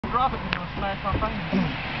drop it and you'll smash my finger.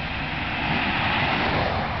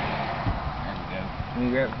 There we go. Let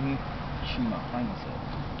me grab it from you. Chew my fingers up.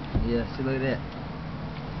 Yeah, see, look at that.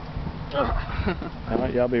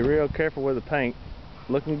 Alright, y'all be real careful with the paint.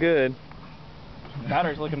 Looking good.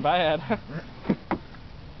 Battery's looking bad.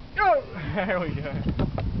 There we go.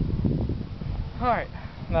 Alright,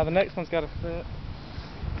 now the next one's got to fit.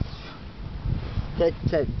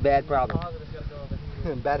 That's bad problem.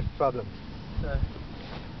 Bad problem.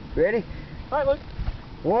 Ready? Alright, look.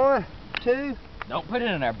 1, 2. Don't put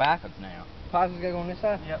it in there backwards now. Positive's gotta go on this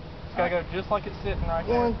side? Yep. It's got to go just like it's sitting right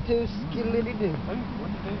there. 1, 2, skidly do. Ooh,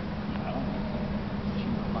 what'd you do?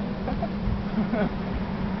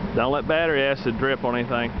 Don't let battery acid drip on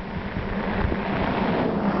anything.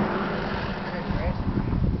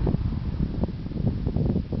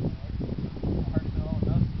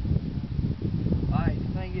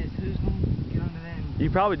 You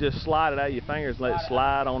probably just slide it out of your fingers and let it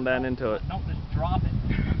slide on down into it. Don't just drop it.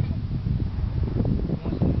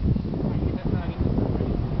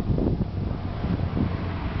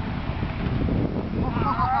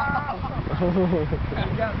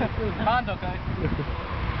 Mine's okay.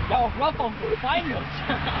 Y'all ruffled the fingers.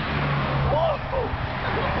 Whoa!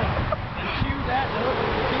 Chew that,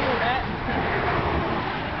 chew that.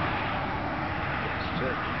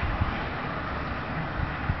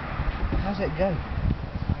 How's that go?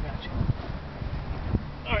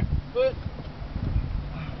 Alright, foot.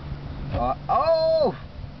 Oh!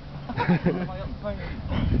 I'm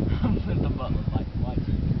putting the button like watch it.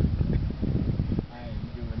 I ain't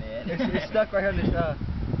doing that. It's stuck right here in this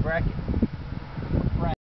bracket.